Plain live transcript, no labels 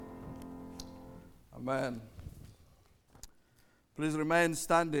Amen. Please remain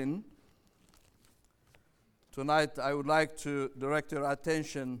standing. Tonight, I would like to direct your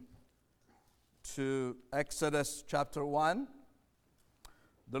attention to Exodus chapter 1.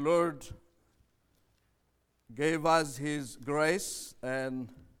 The Lord gave us His grace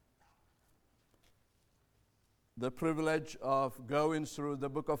and the privilege of going through the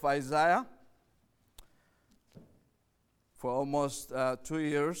book of Isaiah for almost 2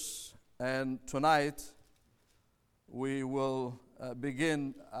 years. And tonight, we will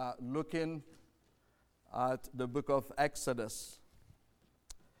begin looking at the book of Exodus.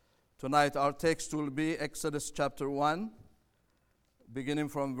 Tonight, our text will be Exodus chapter 1, beginning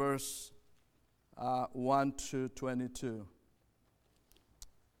from verse 1 to 22.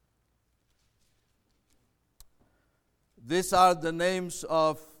 These are the names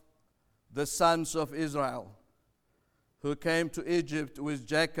of the sons of Israel who came to Egypt with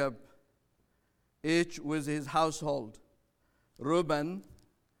Jacob, each with his household: Reuben,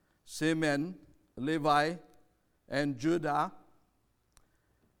 Simeon, Levi, and Judah,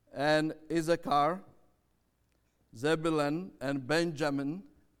 and Issachar, Zebulun, and Benjamin,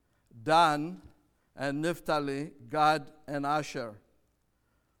 Dan, and Naphtali, Gad, and Asher.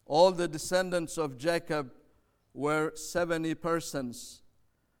 All the descendants of Jacob were 70 persons.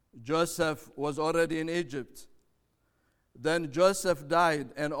 Joseph was already in Egypt. Then Joseph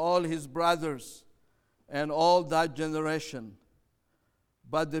died, and all his brothers, and all that generation.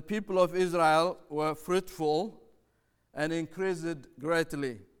 But the people of Israel were fruitful and increased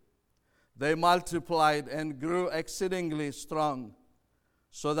greatly. They multiplied and grew exceedingly strong,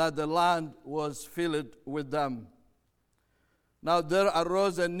 so that the land was filled with them. Now there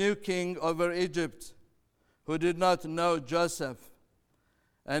arose a new king over Egypt, who did not know Joseph.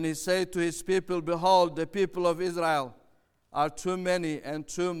 And he said to his people, "Behold, the people of Israel are too many and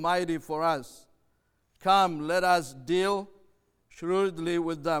too mighty for us. Come, let us deal shrewdly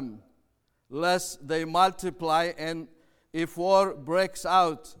with them, lest they multiply, and if war breaks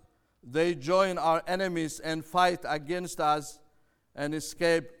out, they join our enemies and fight against us and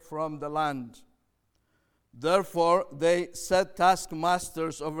escape from the land." Therefore they set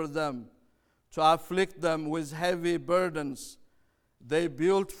taskmasters over them to afflict them with heavy burdens. They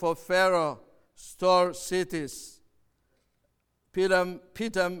built for Pharaoh store cities,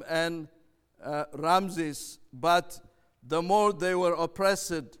 Pithom and Ramses. But the more they were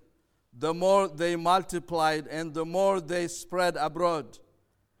oppressed, the more they multiplied, and the more they spread abroad.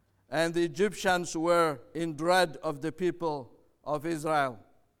 And the Egyptians were in dread of the people of Israel.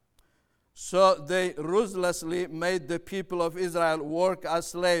 So they ruthlessly made the people of Israel work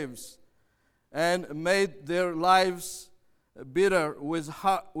as slaves, and made their lives bitter with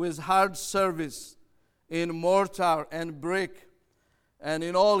hard service in mortar and brick, and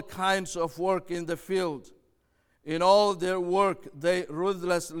in all kinds of work in the field. In all their work they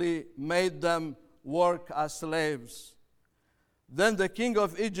ruthlessly made them work as slaves. Then the king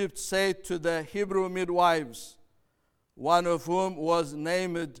of Egypt said to the Hebrew midwives, one of whom was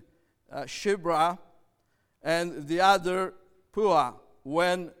named Shiphrah, and the other Puah,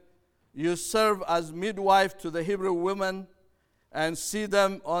 "When you serve as midwife to the Hebrew women, and see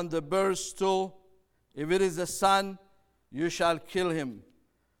them on the birth stool, if it is a son, you shall kill him.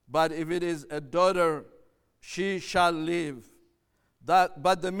 But if it is a daughter, she shall live."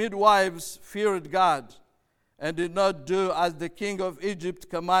 But the midwives feared God, and did not do as the king of Egypt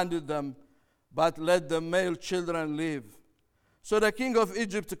commanded them, but let the male children live. So the king of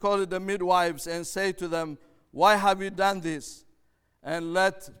Egypt called the midwives and said to them, "Why have you done this, and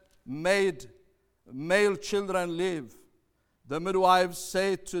let male children live?" The midwives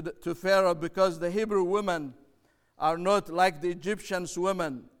said to Pharaoh, "Because the Hebrew women are not like the Egyptians'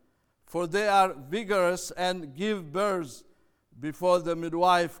 women, for they are vigorous and give birth before the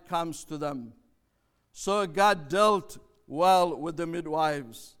midwife comes to them." So God dealt well with the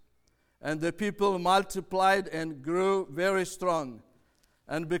midwives, and the people multiplied and grew very strong.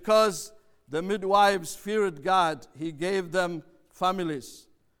 And because the midwives feared God, He gave them families.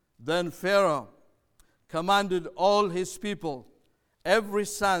 Then Pharaoh commanded all his people, "Every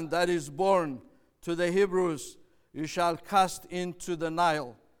son that is born to the Hebrews you shall cast into the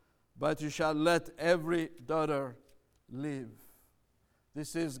Nile, but you shall let every daughter live."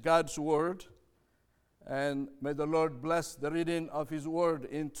 This is God's word, and may the Lord bless the reading of His word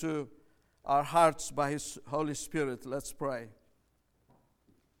into our hearts by His Holy Spirit. Let's pray.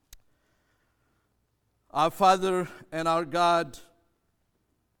 Our Father and our God,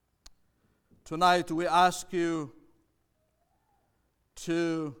 tonight we ask You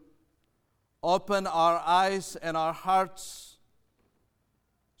to open our eyes and our hearts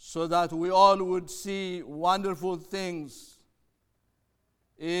so that we all would see wonderful things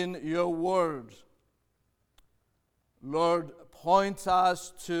in your word. Lord, point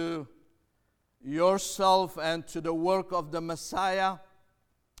us to yourself and to the work of the Messiah,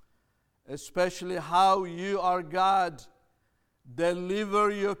 especially how you are God.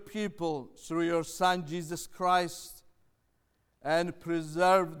 Deliver your people through your Son Jesus Christ and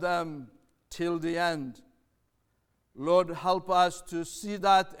preserve them till the end. Lord, help us to see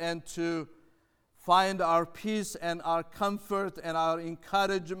that and to find our peace and our comfort and our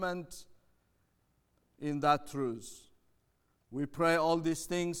encouragement in that truth. We pray all these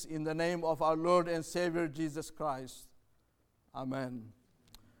things in the name of our Lord and Savior Jesus Christ. Amen.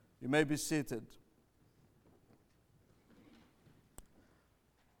 You may be seated.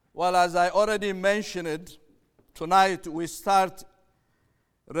 Well, as I already mentioned, tonight we start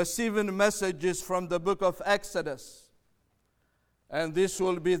receiving messages from the book of Exodus. And this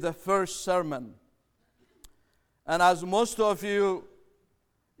will be the first sermon. And as most of you,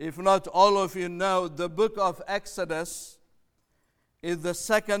 if not all of you know, the book of Exodus is the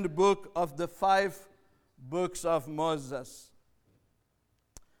second book of the 5 books of Moses.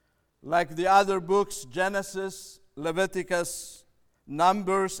 Like the other books, Genesis, Leviticus,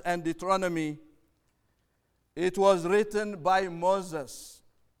 Numbers, and Deuteronomy, it was written by Moses,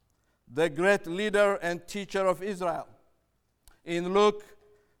 the great leader and teacher of Israel. In Luke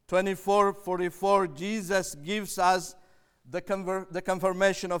 24:44, Jesus gives us the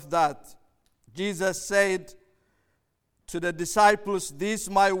confirmation of that. Jesus said to the disciples, "These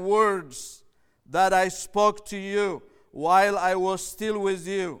my words that I spoke to you while I was still with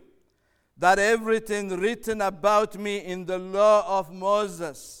you, that everything written about me in the law of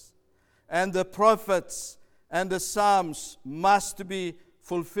Moses and the prophets and the Psalms must be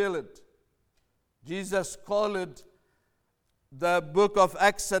fulfilled." Jesus called the book of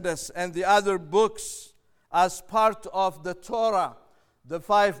Exodus and the other books as part of the Torah, the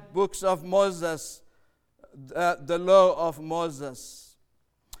 5 books of Moses, the law of Moses.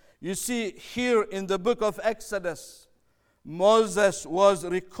 You see, here in the book of Exodus, Moses was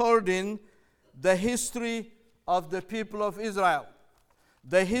recording the history of the people of Israel,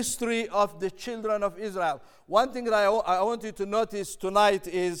 the history of the children of Israel. One thing that I want you to notice tonight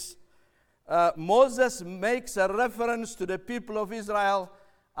is Moses makes a reference to the people of Israel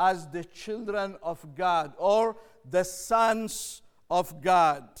as the children of God or the sons of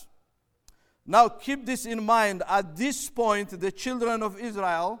God. Now keep this in mind. At this point, the children of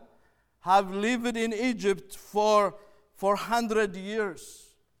Israel have lived in Egypt for 400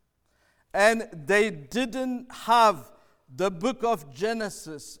 years. And they didn't have the book of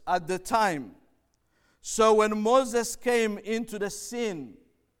Genesis at the time. So when Moses came into the scene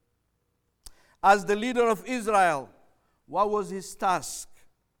as the leader of Israel, what was his task?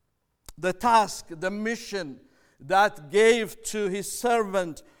 The task, the mission that gave to his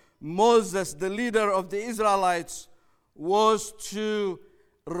servant Moses, the leader of the Israelites, was to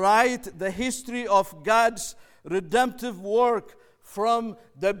write the history of God's redemptive work from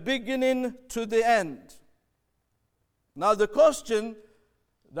the beginning to the end. Now the question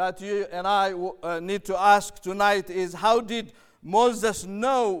that you and I need to ask tonight is, how did Moses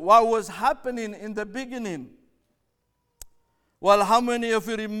know what was happening in the beginning? Well, how many of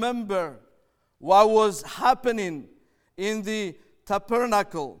you remember what was happening in the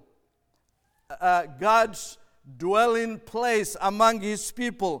tabernacle, God's dwelling place among his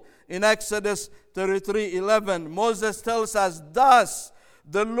people? In Exodus 33:11, Moses tells us, "Thus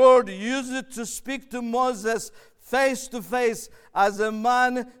the Lord used to speak to Moses face to face as a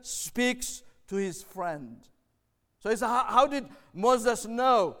man speaks to his friend." So it's how did Moses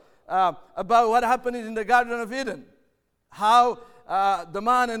know about what happened in the Garden of Eden? How the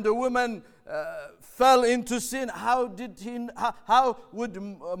man and the woman fell into sin? How would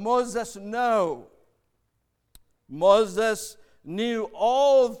Moses know? Moses knew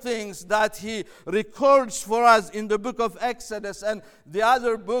all things that he records for us in the book of Exodus and the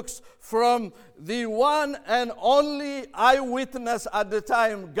other books from the one and only eyewitness at the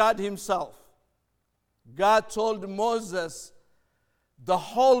time, God himself. God told Moses the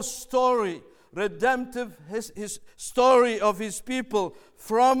whole story, redemptive his story of his people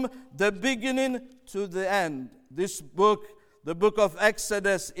from the beginning to the end. This book, the book of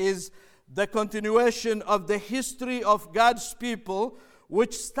Exodus, is the continuation of the history of God's people,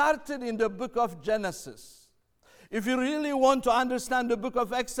 which started in the book of Genesis. If you really want to understand the book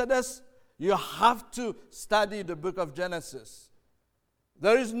of Exodus, you have to study the book of Genesis.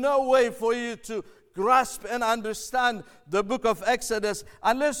 There is no way for you to grasp and understand the book of Exodus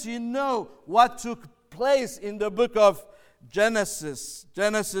unless you know what took place in the book of Genesis.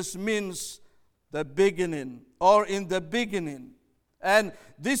 Genesis means the beginning, or in the beginning. And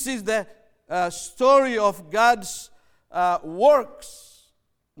this is the story of God's works.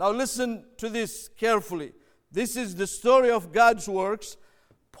 Now listen to this carefully. This is the story of God's works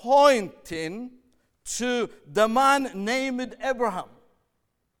pointing to the man named Abraham.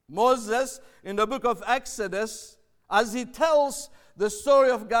 Moses, in the book of Exodus, as he tells the story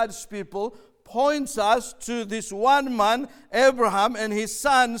of God's people, points us to this one man, Abraham, and his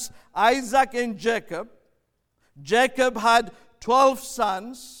sons, Isaac and Jacob. Jacob had 12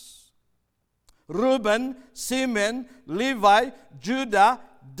 sons: Reuben, Simeon, Levi, Judah,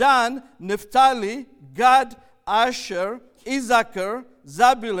 Dan, Naphtali, Gad, Asher, Issachar,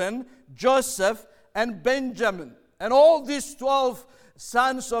 Zebulun, Joseph, and Benjamin. And all these 12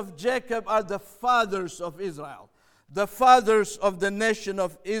 sons of Jacob are the fathers of Israel, the fathers of the nation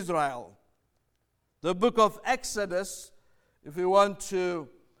of Israel. The book of Exodus, if we want to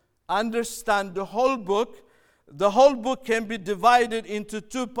understand the whole book can be divided into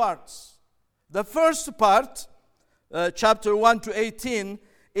two parts. The first part, chapter 1 to 18,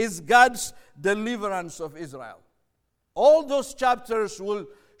 is God's deliverance of Israel. All those chapters will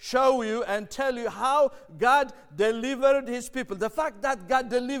show you and tell you how God delivered His people. The fact that God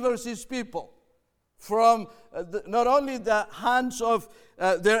delivers His people from not only the hands of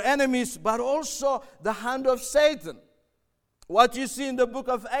their enemies, but also the hand of Satan. What you see in the book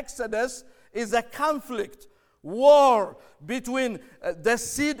of Exodus is a conflict, war between the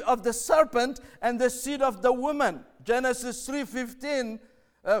seed of the serpent and the seed of the woman. Genesis 3:15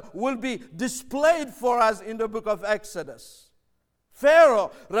 will be displayed for us in the book of Exodus.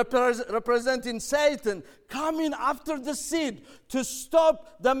 Pharaoh, representing Satan, coming after the seed to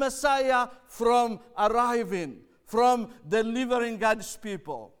stop the Messiah from arriving, from delivering God's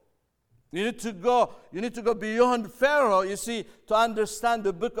people. You need to go beyond Pharaoh, you see, to understand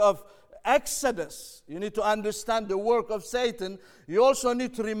the book of Exodus. You need to understand the work of Satan. You also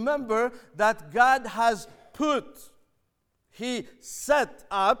need to remember that God has He set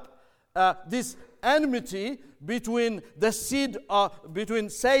up this enmity between the seed between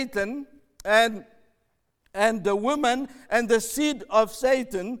Satan and the woman, and the seed of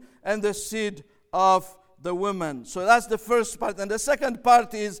Satan and the seed of the woman. So that's the first part. And the second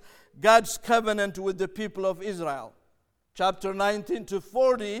part is God's covenant with the people of Israel. Chapter 19 to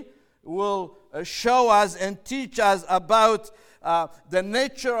 40 will show us and teach us about the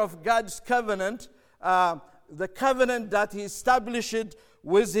nature of God's covenant, the covenant that He established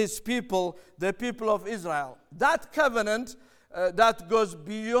with His people, the people of Israel. That covenant that goes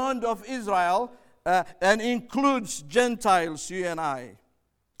beyond of Israel and includes Gentiles, you and I.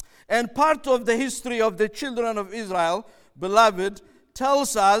 And part of the history of the children of Israel, beloved,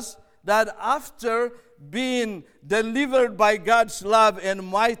 tells us that after being delivered by God's love and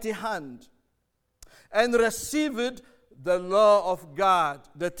mighty hand and received the law of God,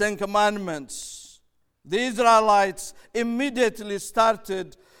 the Ten Commandments, the Israelites immediately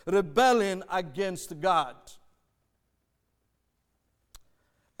started rebelling against God.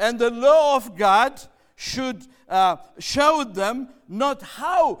 And the law of God should show them not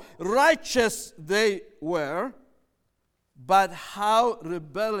how righteous they were, but how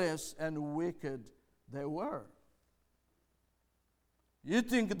rebellious and wicked they were. You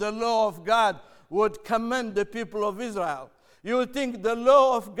think the law of God would commend the people of Israel? You would think the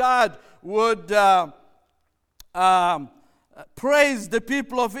law of God would praise the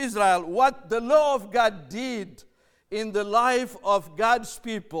people of Israel. What the law of God did in the life of God's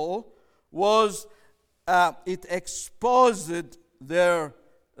people was it exposed their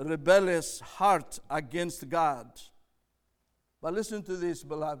rebellious heart against God. But listen to this,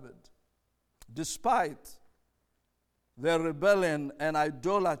 beloved. Despite their rebellion and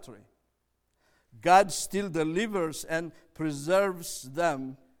idolatry, God still delivers and preserves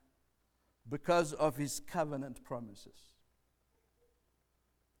them because of His covenant promises.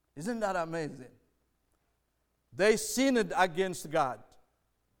 Isn't that amazing? They sinned against God.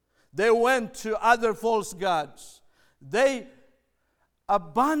 They went to other false gods. They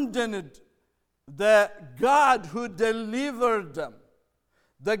abandoned the God who delivered them,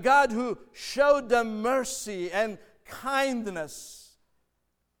 the God who showed them mercy and kindness.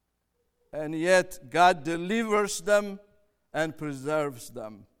 And yet God delivers them and preserves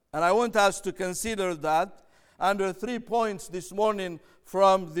them. And I want us to consider that under 3 points this morning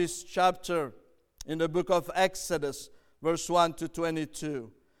from this chapter in the book of Exodus, verse 1 to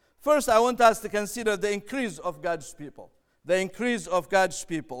 22. First, I want us to consider the increase of God's people. The increase of God's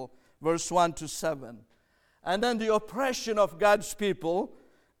people, verse 1 to 7. And then the oppression of God's people,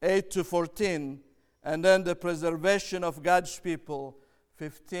 8 to 14. And then the preservation of God's people,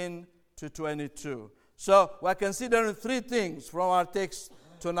 15 to 22. So we're considering three things from our text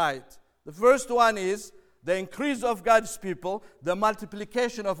tonight. The first one is the increase of God's people, the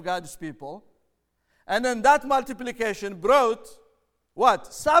multiplication of God's people. And then that multiplication brought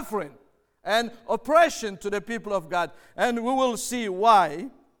what? Suffering and oppression to the people of God. And we will see why.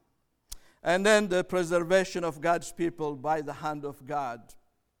 And then the preservation of God's people by the hand of God.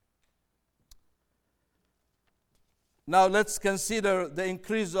 Now let's consider the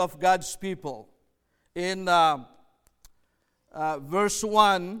increase of God's people. In verse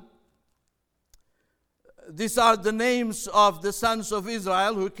 1, these are the names of the sons of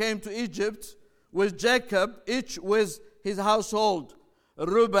Israel who came to Egypt with Jacob, each with his household.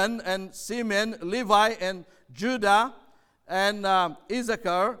 Reuben and Simeon, Levi and Judah and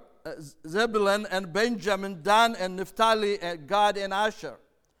Issachar, Zebulun and Benjamin, Dan and Naphtali, and Gad and Asher.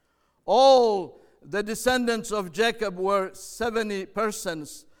 All the descendants of Jacob were 70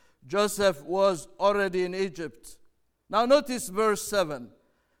 persons. Joseph was already in Egypt. Now notice verse 7.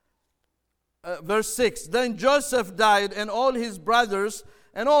 Verse 6. Then Joseph died and all his brothers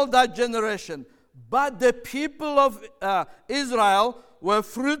and all that generation. But the people of Israel were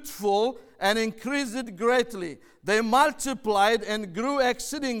fruitful and increased greatly. They multiplied and grew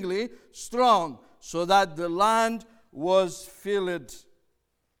exceedingly strong, so that the land was filled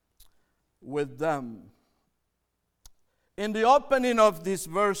with them. In the opening of these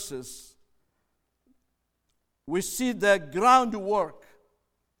verses, we see the groundwork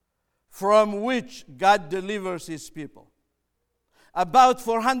from which God delivers his people. About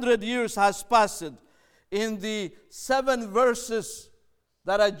 400 years has passed in the 7 verses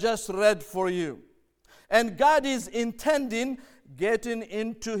that I just read for you. And God is intending getting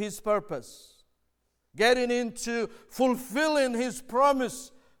into his purpose, getting into fulfilling his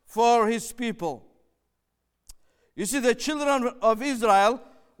promise for his people. You see, the children of Israel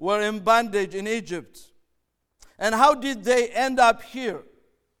were in bondage in Egypt. And how did they end up here?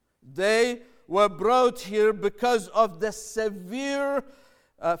 They were brought here because of the severe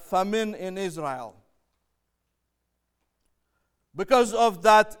famine in Israel. Because of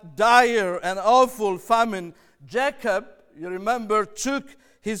that dire and awful famine, Jacob, you remember, took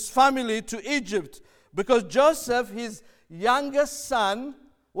his family to Egypt because Joseph, his youngest son,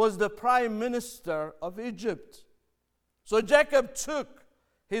 was the prime minister of Egypt. So Jacob took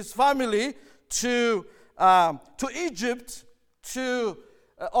his family to Egypt to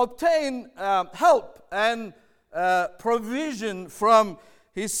obtain help and provision from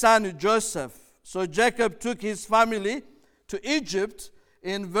his son Joseph. So Jacob took his family to Egypt.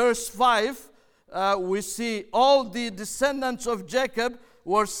 In verse 5, we see all the descendants of Jacob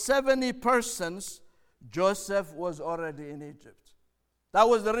were 70 persons. Joseph was already in Egypt. That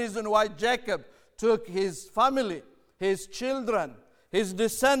was the reason why Jacob took his family, his children, his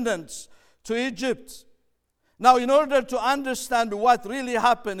descendants to Egypt. Now, in order to understand what really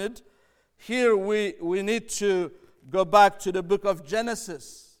happened, here we need to go back to the book of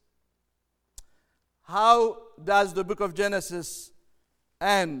Genesis. How does the book of Genesis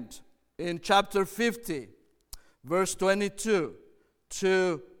end? In chapter 50, verse 22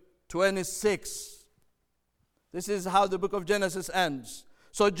 to 26. This is how the book of Genesis ends.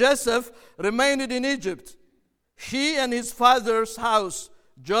 So Joseph remained in Egypt. He and his father's house,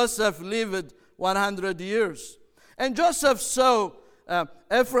 Joseph lived 100 years. And Joseph saw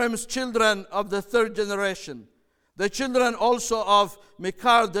Ephraim's children of the third generation. The children also of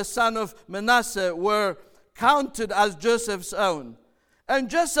Machir, the son of Manasseh, were counted as Joseph's own. And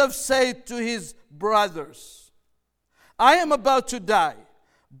Joseph said to his brothers, I am about to die,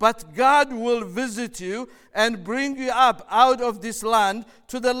 but God will visit you and bring you up out of this land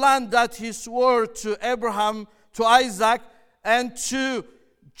to the land that he swore to Abraham, to Isaac, and to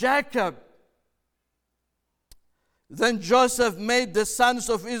Jacob. Then Joseph made the sons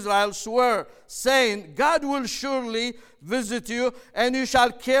of Israel swear, saying, God will surely visit you, and you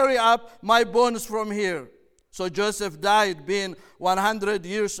shall carry up my bones from here. So Joseph died, being 100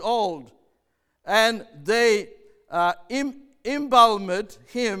 years old. And they embalmed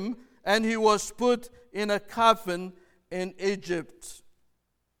him, and he was put in a coffin in Egypt.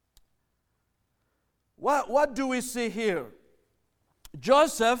 What do we see here?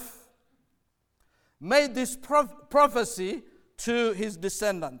 Joseph made this prophecy to his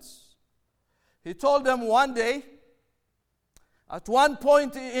descendants. He told them one day, at one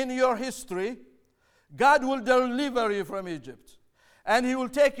point in your history, God will deliver you from Egypt, and he will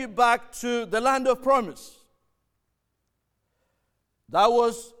take you back to the land of promise. That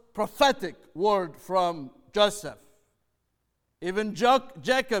was prophetic word from Joseph. Even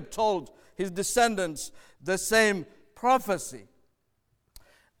Jacob told his descendants the same prophecy.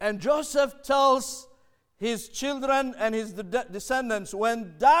 And Joseph tells his children and his descendants,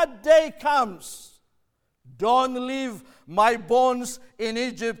 when that day comes, don't leave my bones in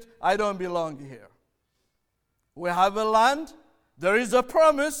Egypt. I don't belong here. We have a land. There is a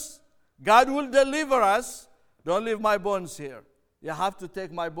promise. God will deliver us. Don't leave my bones here. You have to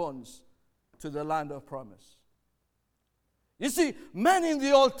take my bones to the land of promise. You see, men in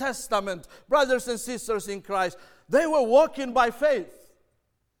the Old Testament, brothers and sisters in Christ, they were walking by faith.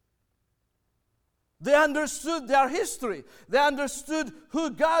 They understood their history. They understood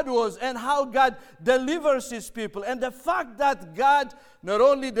who God was and how God delivers his people. And the fact that God not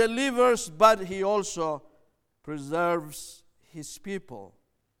only delivers, but he also preserves his people.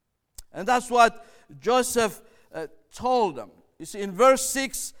 And that's what Joseph told them. You see, in verse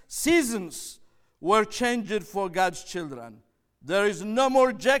 6, seasons were changed for God's children. There is no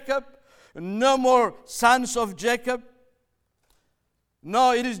more Jacob, no more sons of Jacob.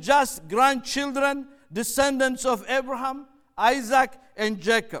 No, it is just grandchildren, descendants of Abraham, Isaac, and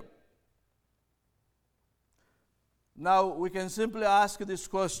Jacob. Now, we can simply ask this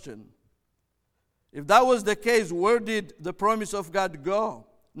question. If that was the case, where did the promise of God go?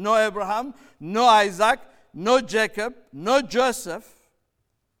 No Abraham, no Isaac, no Jacob, no Joseph.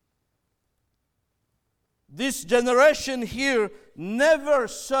 This generation here never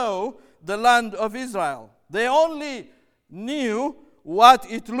saw the land of Israel. They only knew what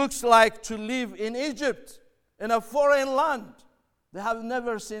it looks like to live in Egypt, in a foreign land. They have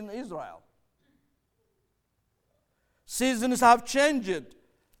never seen Israel. Seasons have changed.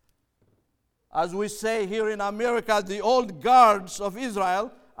 As we say here in America, the old guards of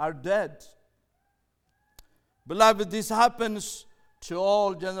Israel are dead. Beloved, this happens to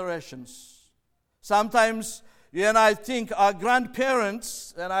all generations. Sometimes you and I think our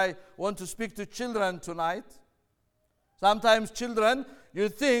grandparents, and I want to speak to children tonight. Sometimes children, you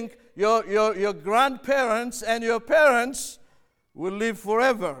think your grandparents and your parents will live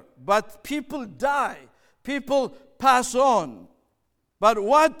forever. But people die. People pass on. But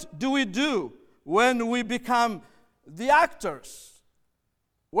what do we do when we become the actors?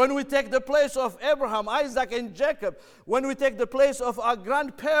 When we take the place of Abraham, Isaac, and Jacob, when we take the place of our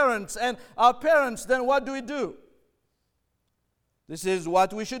grandparents and our parents, then what do? This is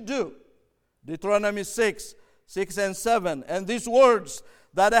what we should do. Deuteronomy 6 and 7. And these words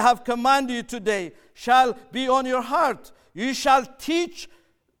that I have commanded you today shall be on your heart. You shall teach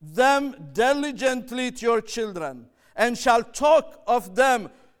them diligently to your children, and shall talk of them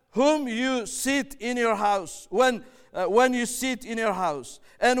whom you sit in your house, when you sit in your house,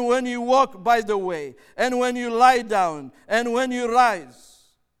 and when you walk by the way, and when you lie down, and when you rise.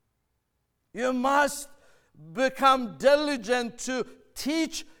 You must become diligent to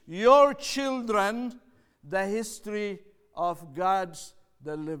teach your children the history of God's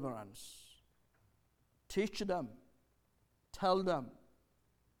deliverance. Teach them. Tell them.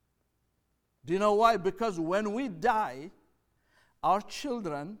 Do you know why? Because when we die, our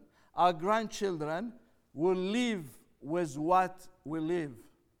children, our grandchildren, will live with what we live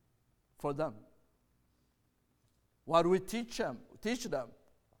for them. What we teach them,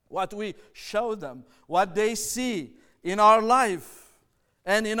 what we show them, what they see in our life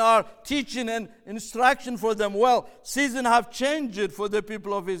and in our teaching and instruction for them. Well, seasons have changed for the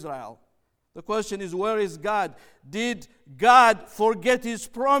people of Israel. The question is, where is God? Did God forget his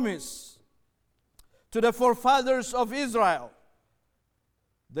promise to the forefathers of Israel?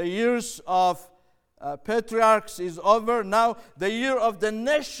 The years of patriarchs is over. Now the year of the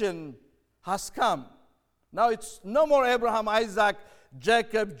nation has come. Now it's no more Abraham, Isaac,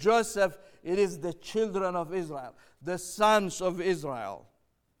 Jacob, Joseph. It is the children of Israel, the sons of Israel.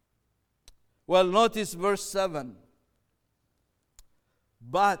 Well, notice verse 7.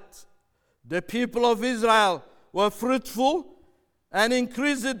 But the people of Israel were fruitful and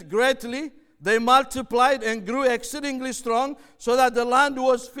increased greatly. They multiplied and grew exceedingly strong, so that the land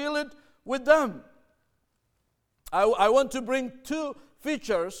was filled with them. I want to bring two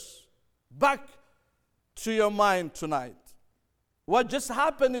features back to your mind tonight. What just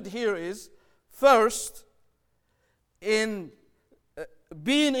happened here is, first, in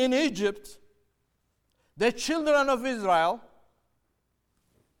being in Egypt, the children of Israel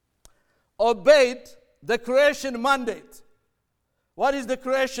obeyed the creation mandate. What is the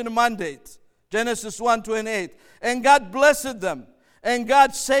creation mandate? Genesis 1:28. And God blessed them. And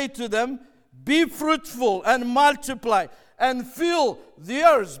God said to them, be fruitful and multiply and fill the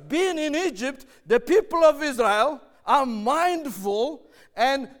earth. Being in Egypt, the people of Israel are mindful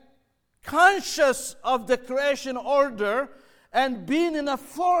and conscious of the creation order and being in a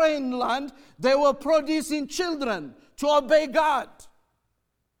foreign land, they were producing children to obey God.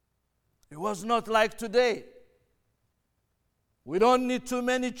 It was not like today. We don't need too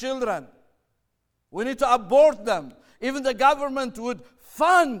many children. We need to abort them. Even the government would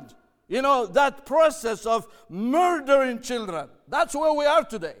fund, that process of murdering children. That's where we are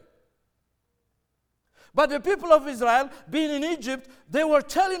today. But the people of Israel, being in Egypt, they were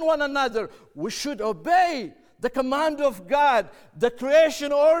telling one another, we should obey the command of God, the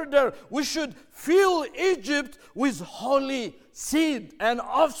creation order. We should fill Egypt with holy seed and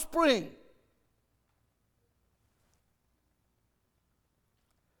offspring.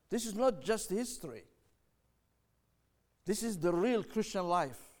 This is not just history. This is the real Christian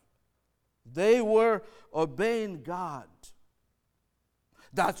life. They were obeying God.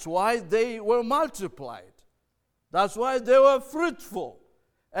 That's why they were multiplied. That's why they were fruitful.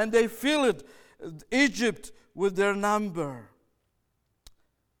 And they filled Egypt with their number.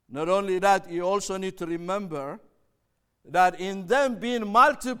 Not only that, you also need to remember that in them being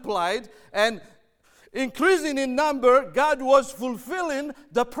multiplied and increasing in number, God was fulfilling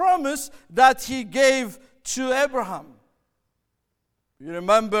the promise that He gave to Abraham. You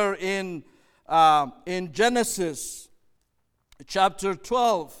remember in Genesis chapter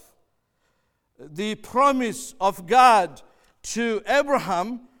 12, the promise of God to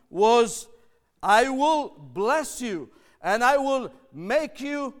Abraham was, I will bless you and I will make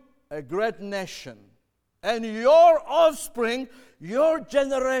you a great nation. And your offspring, your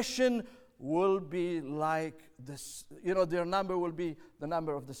generation will be like this. Their number will be the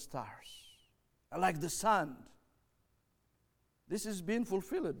number of the stars, like the sun. This is being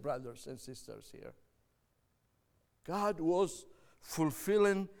fulfilled, brothers and sisters, here. God was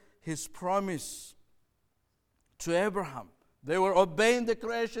fulfilling His promise to Abraham. They were obeying the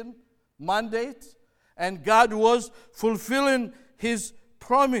creation mandate, and God was fulfilling His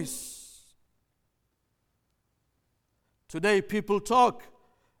promise. Today, people talk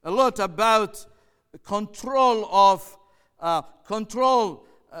a lot about controlling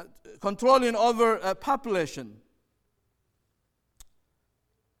over a population.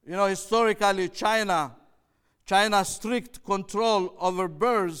 Historically, China's strict control over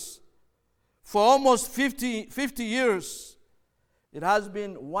births for almost 50 years, it has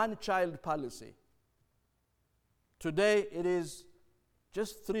been one-child policy. Today, it is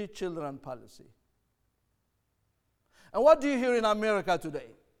just 3-children policy. And what do you hear in America today?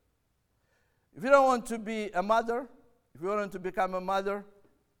 If you don't want to be a mother, if you want to become a mother,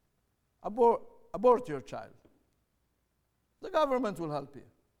 abort your child. The government will help you.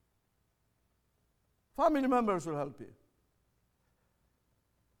 Family members will help you.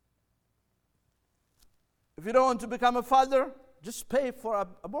 If you don't want to become a father, just pay for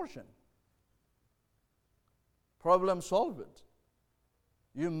abortion. Problem solved.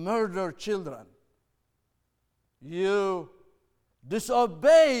 You murder children. You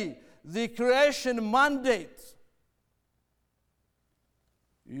disobey the creation mandate.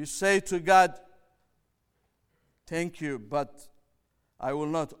 You say to God, thank you, but I will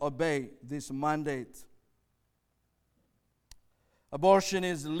not obey this mandate. Abortion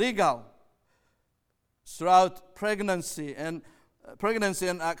is legal throughout pregnancy and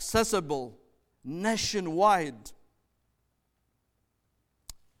accessible nationwide.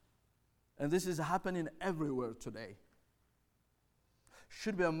 And this is happening everywhere today.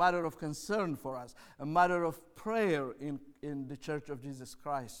 Should be a matter of concern for us, a matter of prayer in the Church of Jesus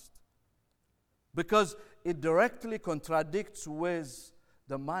Christ. Because it directly contradicts with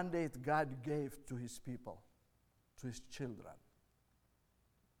the mandate God gave to His people, to His children.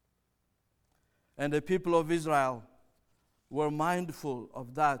 And the people of Israel were mindful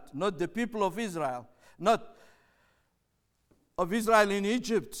of that. Not the people of Israel, not of Israel in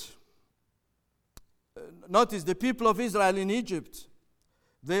Egypt. Notice the people of Israel in Egypt,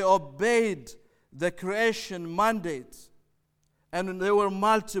 they obeyed the creation mandate and they were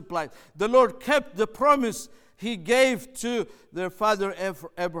multiplied. The Lord kept the promise He gave to their father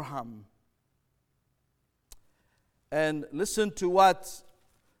Abraham. And listen to what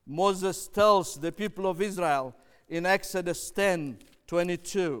Moses tells the people of Israel in Exodus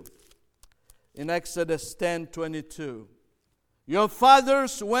 10:22. In Exodus 10:22. Your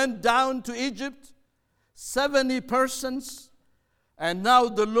fathers went down to Egypt, 70 persons, and now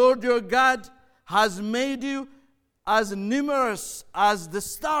the Lord your God has made you as numerous as the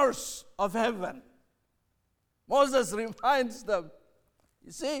stars of heaven. Moses reminds them,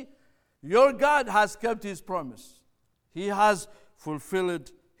 you see, your God has kept His promise. He has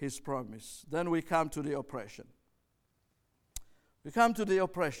fulfilled His promise. Then we come to the oppression. We come to the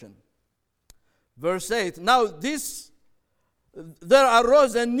oppression. Verse 8, now this there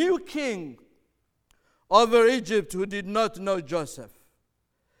arose a new king over Egypt who did not know Joseph.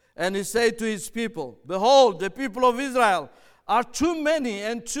 And he said to his people, behold, the people of Israel are too many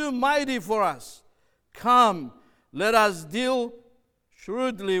and too mighty for us. Come, let us deal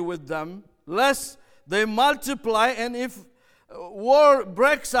shrewdly with them, lest they multiply, and if war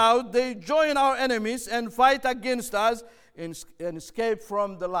breaks out, they join our enemies and fight against us and escape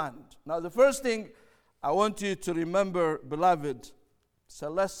from the land. Now, the first thing I want you to remember, beloved, it's a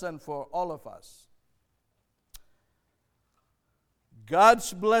lesson for all of us.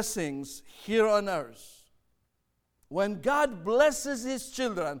 God's blessings here on earth, when God blesses His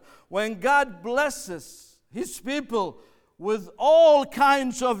children, when God blesses His people with all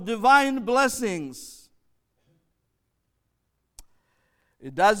kinds of divine blessings,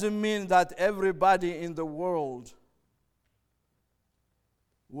 it doesn't mean that everybody in the world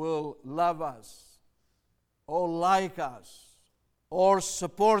will love us or like us or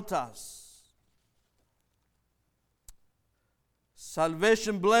support us.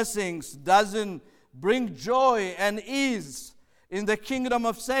 Salvation blessings doesn't bring joy and ease in the kingdom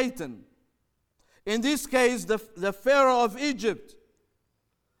of Satan. In this case, the Pharaoh of Egypt,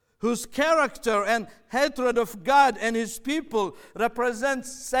 whose character and hatred of God and His people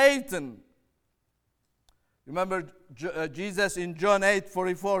represents Satan. Remember, Jesus in John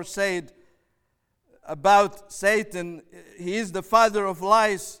 8:44 said about Satan, he is the father of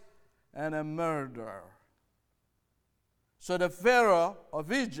lies and a murderer. So the Pharaoh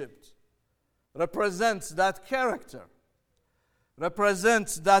of Egypt represents that character,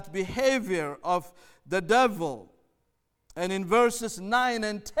 represents that behavior of the devil. And in verses 9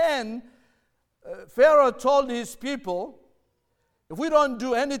 and 10, Pharaoh told his people, if we don't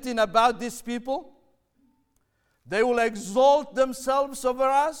do anything about these people, they will exalt themselves over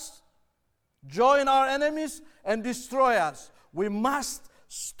us, join our enemies, and destroy us. We must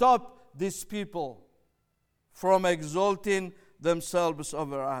stop these people from exalting themselves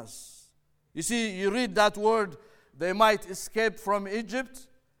over us. You see, you read that word, they might escape from Egypt.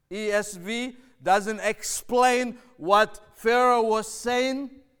 ESV doesn't explain what Pharaoh was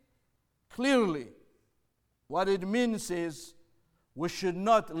saying clearly. What it means is we should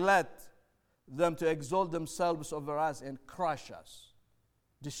not let them to exalt themselves over us and crush us,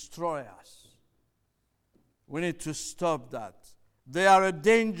 destroy us. We need to stop that. They are a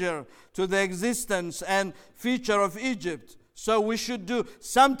danger to the existence and future of Egypt. So we should do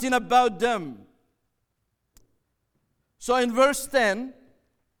something about them. So in verse 10,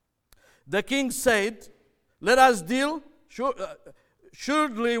 the king said, let us deal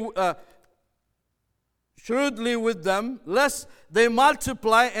shrewdly with them, lest they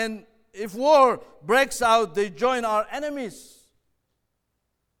multiply, and if war breaks out, they join our enemies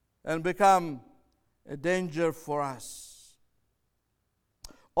and become a danger for us.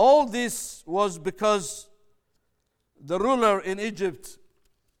 All this was because the ruler in Egypt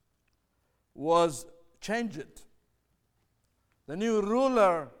was changed. The new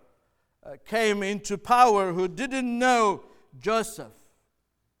ruler came into power who didn't know Joseph.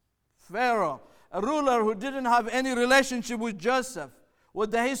 Pharaoh, a ruler who didn't have any relationship with Joseph,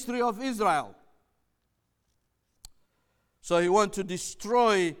 with the history of Israel. So he wanted to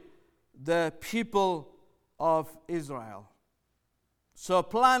destroy the people of Israel. So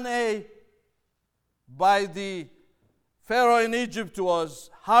plan A by the Pharaoh in Egypt was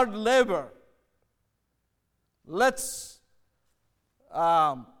hard labor. Let's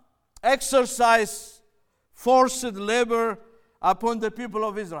exercise forced labor upon the people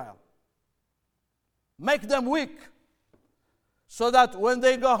of Israel. Make them weak so that when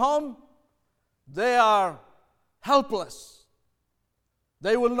they go home, they are helpless.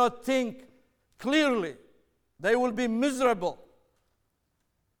 They will not think clearly. They will be miserable.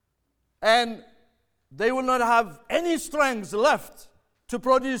 And they will not have any strength left to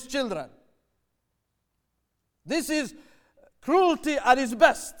produce children. This is cruelty at its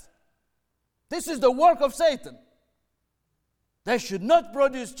best. This is the work of Satan. They should not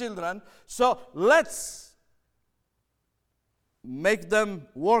produce children, so let's make them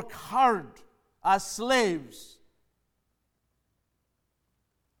work hard as slaves.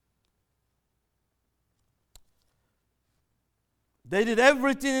 They did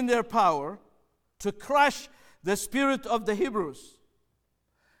everything in their power to crush the spirit of the Hebrews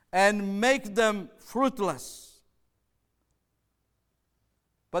and make them fruitless.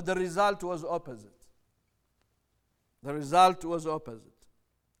 But the result was opposite. The result was opposite.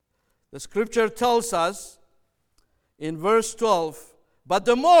 The scripture tells us in verse 12, but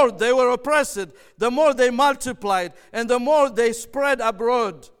the more they were oppressed, the more they multiplied, and the more they spread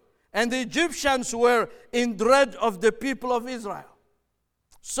abroad, And the Egyptians were in dread of the people of Israel.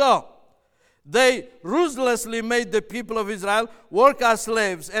 So, they ruthlessly made the people of Israel work as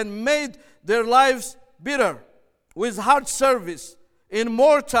slaves and made their lives bitter with hard service in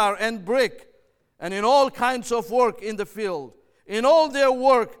mortar and brick and in all kinds of work in the field. In all their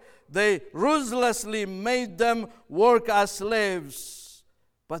work, they ruthlessly made them work as slaves.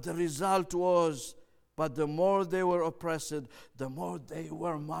 But the result was, but the more they were oppressed, the more they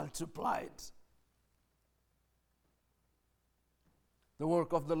were multiplied. The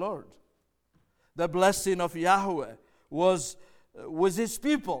work of the Lord. The blessing of Yahweh was with his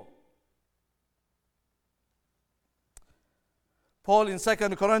people. Paul in 2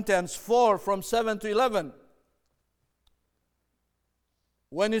 Corinthians 4 from 7 to 11,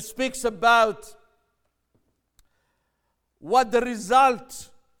 when he speaks about what the result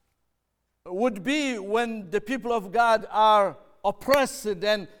would be when the people of God are oppressed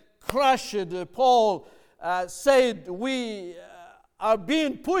and crushed, Paul said, we are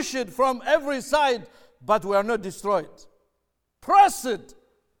being pushed from every side, but we are not destroyed. Pressed,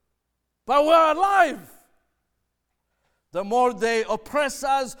 but we are alive. The more they oppress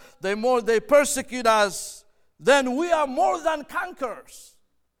us, the more they persecute us, then we are more than conquerors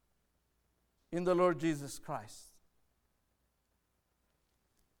in the Lord Jesus Christ.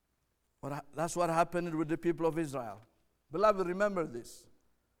 That's what happened with the people of Israel. Beloved, remember this.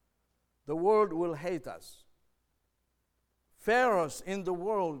 The world will hate us. Pharaohs in the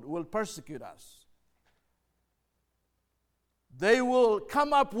world will persecute us. They will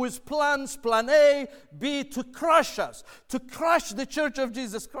come up with plans, plan A, B, to crush us, to crush the church of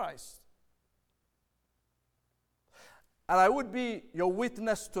Jesus Christ. And I would be your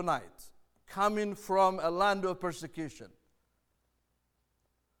witness tonight, coming from a land of persecution.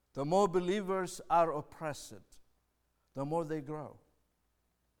 The more believers are oppressed, the more they grow,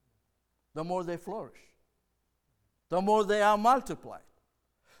 the more they flourish, the more they are multiplied,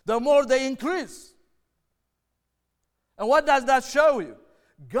 the more they increase. And what does that show you?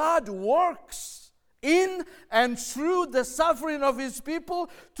 God works in and through the suffering of his people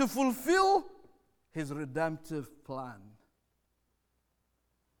to fulfill his redemptive plan.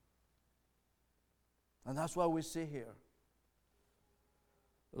 And that's what we see here.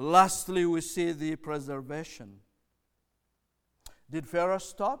 Lastly, we see the preservation. Did Pharaoh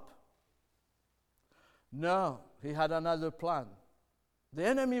stop? No, he had another plan. The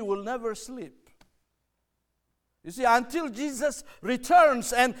enemy will never sleep. You see, until Jesus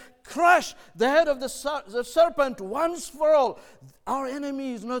returns and crush the head of the serpent once for all, our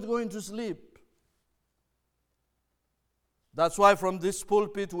enemy is not going to sleep. That's why from this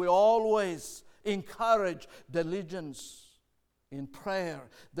pulpit we always encourage diligence in prayer,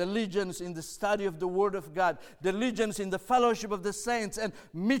 diligence in the study of the Word of God, diligence in the fellowship of the saints, and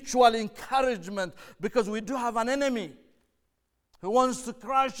mutual encouragement, because we do have an enemy who wants to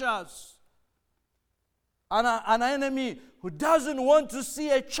crush us. An enemy who doesn't want to see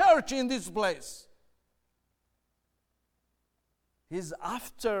a church in this place. He's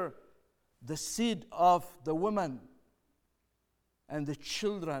after the seed of the woman and the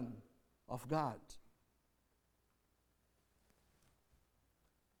children of God.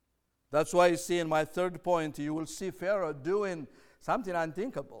 That's why you see in my third point, you will see Pharaoh doing something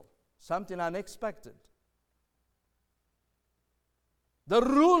unthinkable, something unexpected. The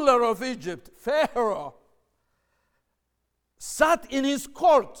ruler of Egypt, Pharaoh, sat in his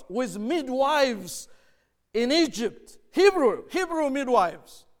court with midwives in Egypt, Hebrew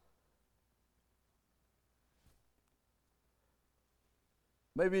midwives.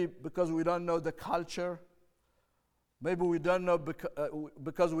 Maybe because we don't know the culture. Maybe we don't know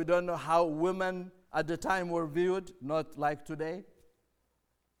because we don't know how women at the time were viewed, not like today.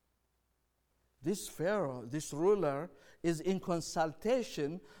 This Pharaoh, this ruler, is in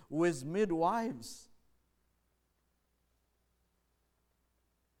consultation with midwives.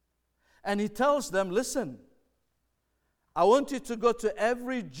 And he tells them, listen, I want you to go to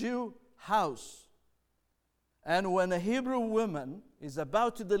every Jew house. And when a Hebrew woman is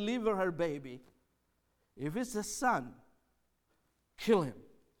about to deliver her baby, if it's a son, kill him.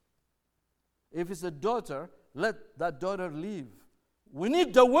 If it's a daughter, let that daughter leave. We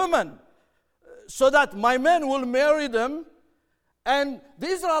need the woman so that my men will marry them and the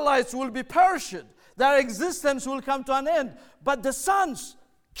Israelites will be perished. Their existence will come to an end. But the sons,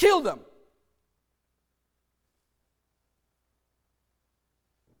 kill them.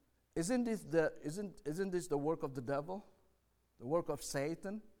 Isn't this the work of the devil? The work of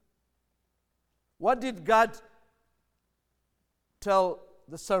Satan? What did God tell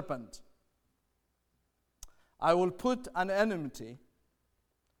the serpent? I will put an enmity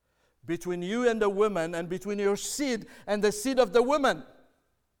between you and the woman, and between your seed and the seed of the woman.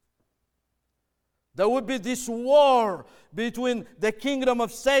 There would be this war between the kingdom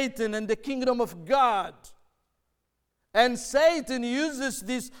of Satan and the kingdom of God. And Satan uses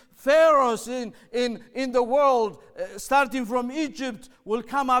these pharaohs in the world, starting from Egypt, will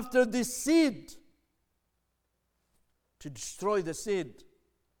come after this seed to destroy the seed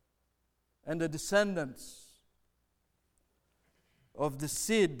and the descendants of the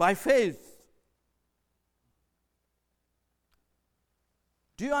seed by faith.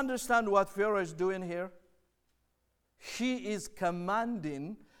 Do you understand what Pharaoh is doing here? He is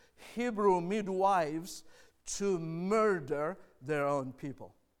commanding Hebrew midwives to murder their own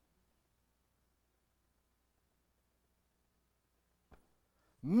people.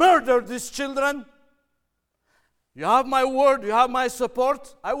 Murder these children. You have my word, you have my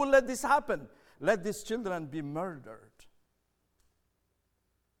support. I will let this happen. Let these children be murdered.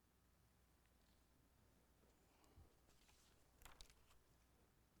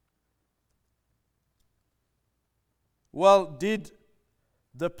 Well, did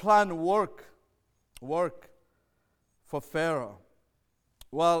the plan work for Pharaoh?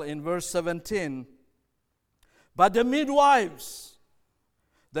 Well, in verse 17, but the midwives,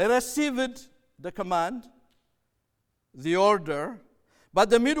 they received the command, the order, but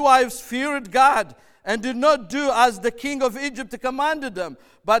the midwives feared God and did not do as the king of Egypt commanded them,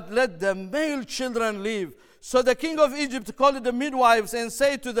 but let the male children live. So the king of Egypt called the midwives and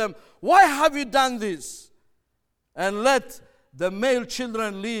said to them, why have you done this? And let the male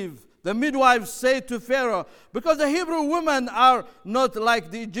children live. The midwives say to Pharaoh, because the Hebrew women are not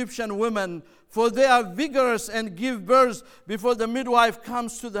like the Egyptian women, for they are vigorous and give birth before the midwife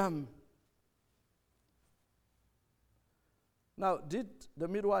comes to them. Now, did the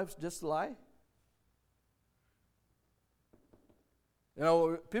midwives just lie? You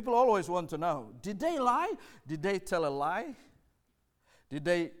know, people always want to know, did they lie? Did they tell a lie? Did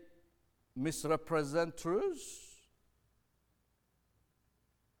they misrepresent truths?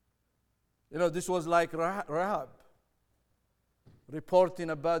 You know, this was like Rahab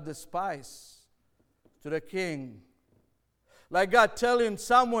reporting about the spies to the king. Like God telling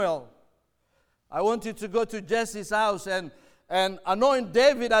Samuel, I want you to go to Jesse's house and anoint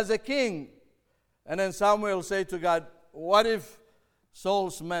David as a king. And then Samuel said to God, what if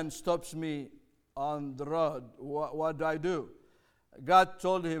Saul's man stops me on the road? What do I do? God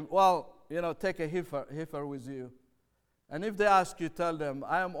told him, well, take a heifer with you. And if they ask you, tell them,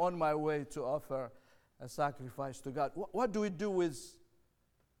 I am on my way to offer a sacrifice to God. What do we do with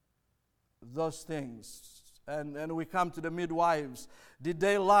those things? And we come to the midwives. Did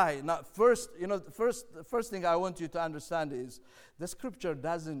they lie? Now, the first thing I want you to understand is the scripture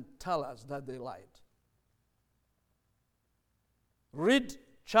doesn't tell us that they lied. Read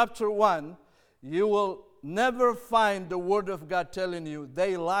chapter 1, you will never find the word of God telling you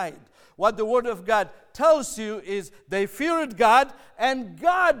they lied. What the word of God tells you is they feared God and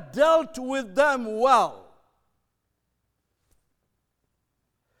God dealt with them well.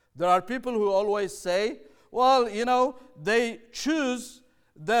 There are people who always say, well, they choose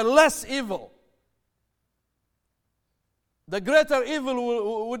the less evil. The greater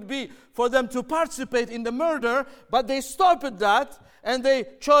evil would be for them to participate in the murder, but they stopped at that and they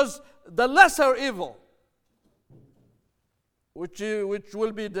chose the lesser evil, which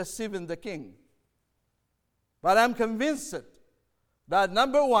will be deceiving the king. But I'm convinced that,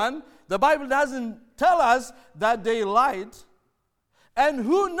 number one, the Bible doesn't tell us that they lied. And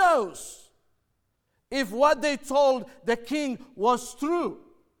who knows if what they told the king was true,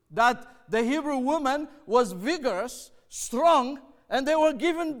 that the Hebrew woman was vigorous, strong, and they were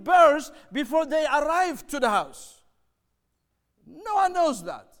given birth before they arrived to the house. No one knows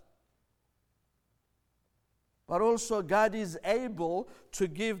that. But also God is able to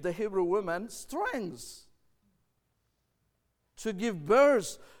give the Hebrew woman strength to give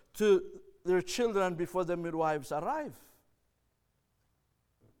birth to their children before the midwives arrive.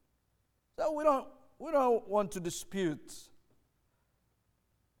 So we don't want to dispute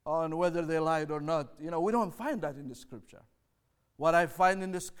on whether they lied or not. We don't find that in the scripture. What I find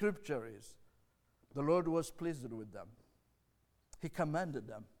in the scripture is the Lord was pleased with them. He commanded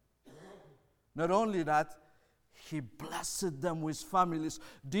them. Not only that, He blessed them with families.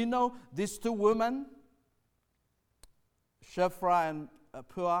 Do you know these two women, Shiphrah and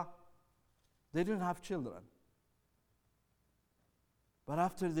Puah, they didn't have children. But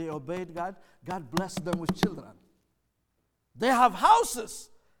after they obeyed God, God blessed them with children. They have houses.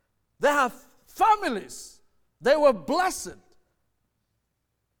 They have families. They were blessed.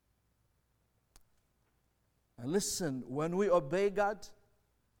 And listen, when we obey God,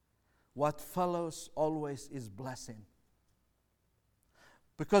 what follows always is blessing.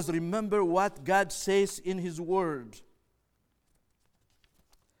 Because remember what God says in His Word.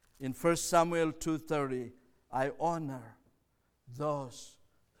 In 1 Samuel 2:30, I honor those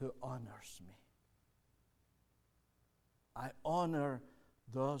who honors me. I honor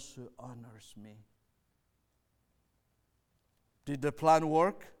those who honors me. Did the plan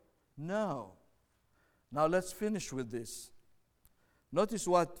work? No. Now let's finish with this. Notice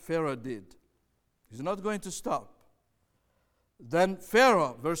what Pharaoh did. He's not going to stop. Then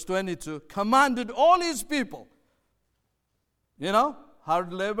Pharaoh, verse 22, commanded all his people.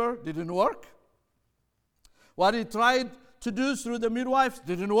 Hard labor didn't work. What he tried to do through the midwives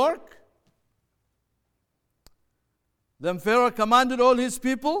didn't work. Then Pharaoh commanded all his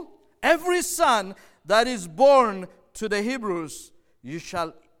people, every son that is born to the Hebrews, you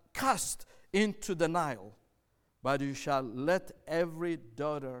shall cast into the Nile, but you shall let every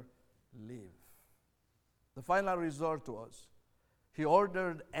daughter live. The final resort was, he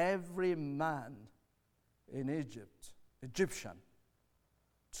ordered every man in Egyptian,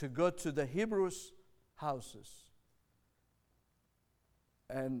 to go to the Hebrews' houses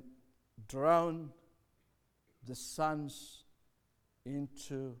and drown the sons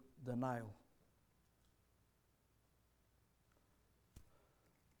into the Nile.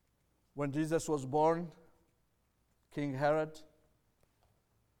 When Jesus was born, King Herod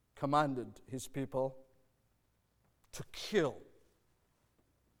commanded his people to kill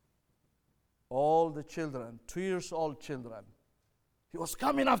all the children, 2 years old children. He was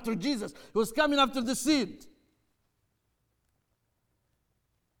coming after Jesus. He was coming after the seed.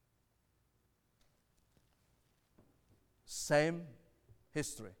 Same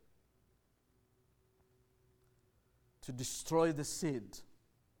history. To destroy the seed.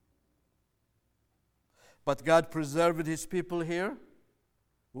 But God preserved His people here.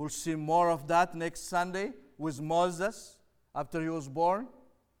 We'll see more of that next Sunday with Moses after he was born.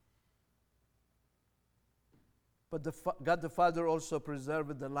 But God the Father also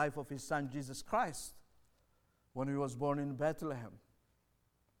preserved the life of His Son, Jesus Christ, when He was born in Bethlehem.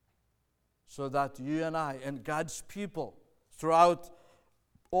 So that you and I and God's people throughout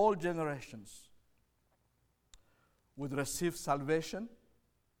all generations would receive salvation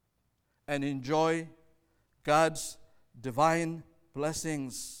and enjoy God's divine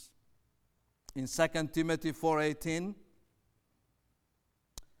blessings. In 2 Timothy 4:18,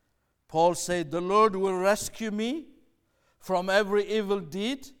 Paul said, the Lord will rescue me from every evil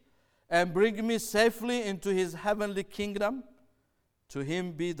deed and bring me safely into His heavenly kingdom. To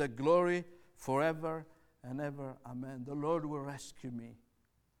Him be the glory forever and ever. Amen. The Lord will rescue me.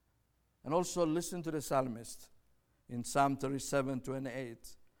 And also listen to the psalmist in Psalm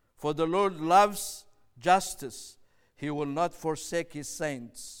 37:28. For the Lord loves justice. He will not forsake His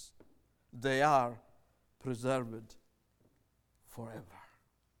saints. They are preserved forever.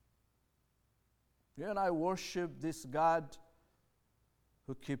 You and I worship this God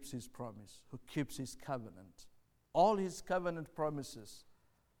who keeps His promise, who keeps His covenant. All His covenant promises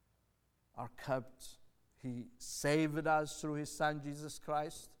are kept. He saved us through His Son, Jesus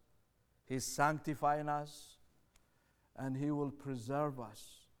Christ. He's sanctifying us, and He will preserve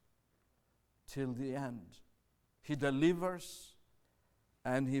us till the end. He delivers,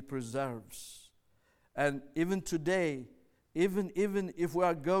 and He preserves. And even today, even if we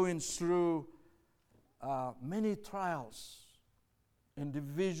are going through many trials,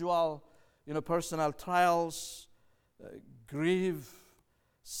 individual, personal trials, grief,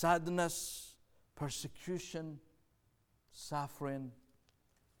 sadness, persecution, suffering.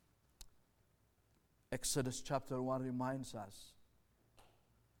 Exodus chapter 1 reminds us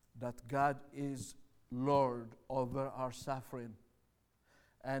that God is Lord over our suffering,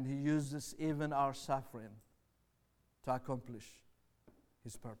 and He uses even our suffering to accomplish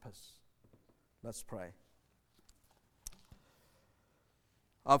His purpose. Let's pray.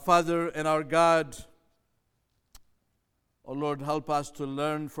 Our Father and our God, oh Lord, help us to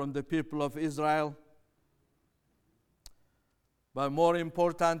learn from the people of Israel, but more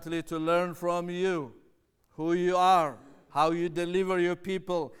importantly, to learn from You, who You are, how You deliver Your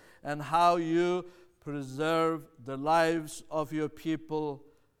people, and how You preserve the lives of Your people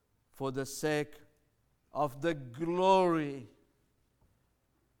for the sake of the glory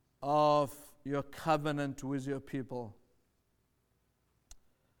of Your covenant with Your people.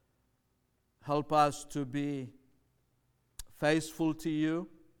 Help us to be faithful to You,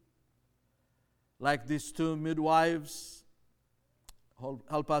 like these two midwives.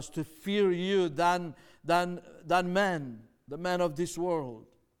 Help us to fear You than men, the men of this world.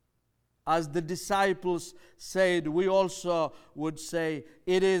 As the disciples said, we also would say,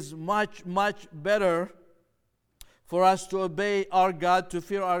 it is much, much better for us to obey our God, to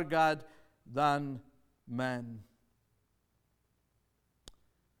fear our God, than man.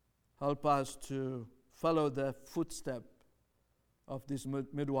 Help us to follow the footstep of these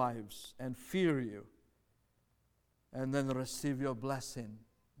midwives and fear you, and then receive your blessing,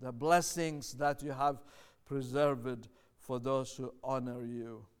 the blessings that you have preserved for those who honor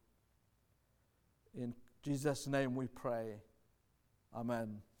you. In Jesus' name we pray.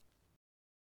 Amen.